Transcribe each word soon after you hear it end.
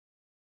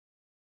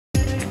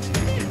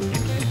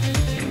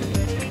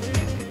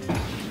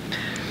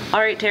All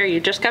right, Terry, you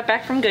just got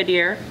back from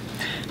Goodyear.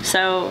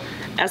 So,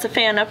 as a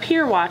fan up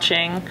here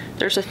watching,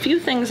 there's a few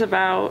things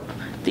about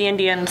the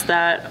Indians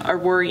that are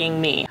worrying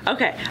me.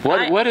 Okay.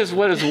 What is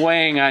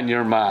weighing on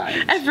your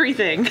mind?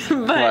 Everything,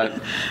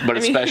 but I mean,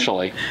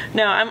 especially.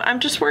 No,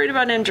 I'm just worried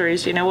about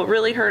injuries. You know, what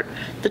really hurt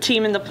the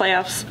team in the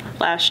playoffs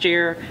last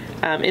year,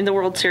 in the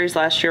World Series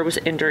last year, was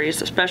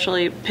injuries,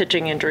 especially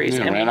pitching injuries.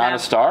 Yeah, and ran out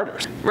of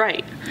starters.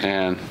 Right.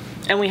 And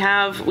we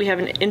have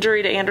an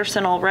injury to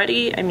Anderson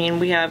already. I mean,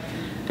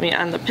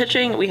 on the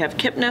pitching, we have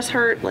Kipnis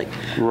hurt. Like,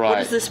 right. What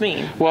does this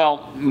mean?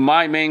 Well,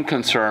 my main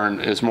concern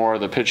is more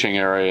the pitching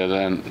area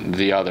than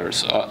the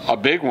others. A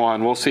big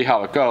one, we'll see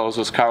how it goes,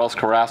 is Carlos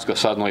Carrasco.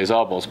 Suddenly his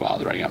elbow's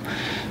bothering him.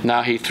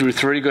 Now, he threw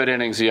 3 good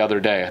innings the other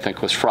day, I think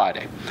it was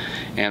Friday,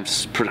 and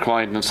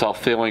proclaimed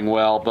himself feeling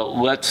well, but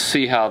let's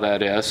see how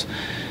that is.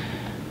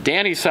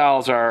 Danny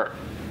Salazar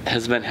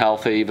has been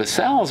healthy, but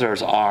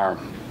Salazar's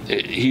arm,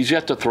 he's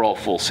yet to throw a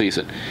full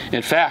season.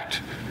 In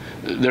fact,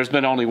 there's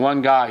been only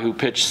one guy who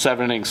pitched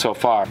 7 innings so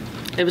far.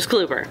 It was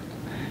Kluber.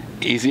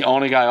 He's the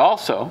only guy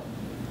also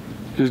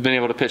who's been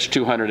able to pitch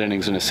 200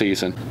 innings in a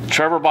season.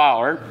 Trevor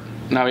Bauer,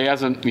 now he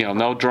hasn't,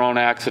 no drone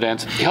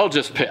accidents. He'll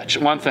just pitch.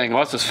 One thing,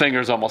 once his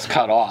finger's almost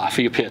cut off,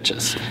 he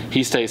pitches.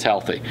 He stays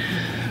healthy.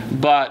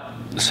 But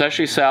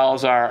especially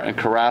Salazar and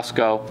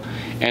Carrasco,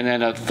 and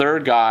then a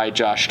third guy,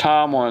 Josh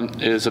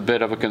Tomlin, is a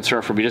bit of a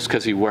concern for me just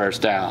because he wears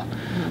down.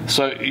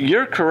 So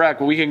you're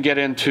correct. We can get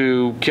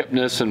into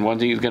Kipnis and when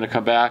he's going to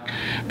come back.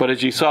 But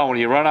as you saw, when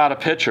you run out of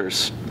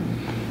pitchers,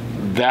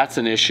 that's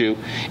an issue.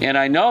 And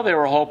I know they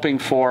were hoping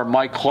for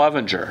Mike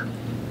Clevenger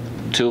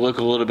to look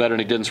a little better than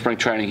he did in spring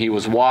training. He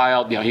was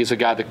wild. He's a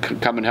guy that could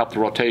come and help the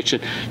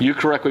rotation. You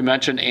correctly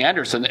mentioned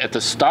Anderson. At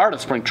the start of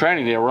spring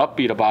training, they were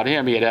upbeat about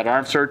him. He had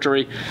arm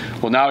surgery.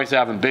 Well, now he's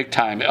having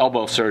big-time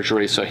elbow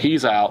surgery, so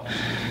he's out.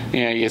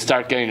 And you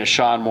start getting to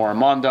Sean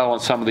Moramundo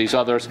and some of these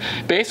others.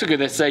 Basically,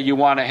 they say you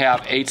want to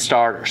have 8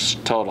 starters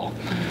total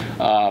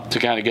to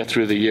kind of get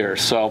through the year.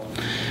 So,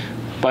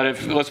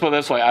 but let's put it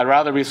this way. I'd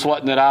rather be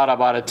sweating it out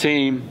about a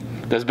team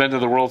that's been to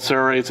the World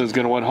Series and is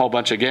going to win a whole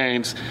bunch of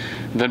games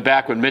than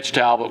back when Mitch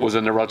Talbot was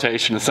in the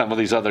rotation and some of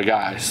these other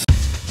guys.